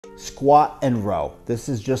Squat and row. This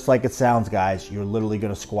is just like it sounds, guys. You're literally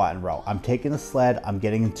gonna squat and row. I'm taking the sled, I'm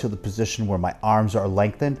getting into the position where my arms are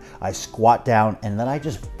lengthened, I squat down, and then I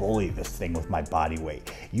just bully this thing with my body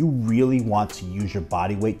weight. You really want to use your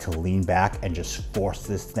body weight to lean back and just force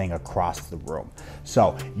this thing across the room.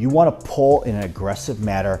 So you wanna pull in an aggressive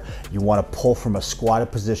manner, you wanna pull from a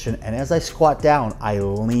squatted position, and as I squat down, I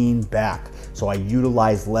lean back. So I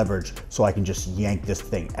utilize leverage so I can just yank this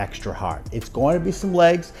thing extra hard. It's going to be some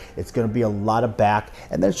legs, it's going to be a lot of back,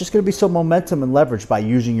 and then it's just going to be some momentum and leverage by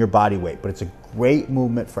using your body weight. But it's a great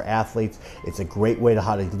movement for athletes. It's a great way to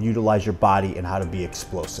how to utilize your body and how to be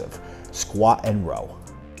explosive. Squat and row.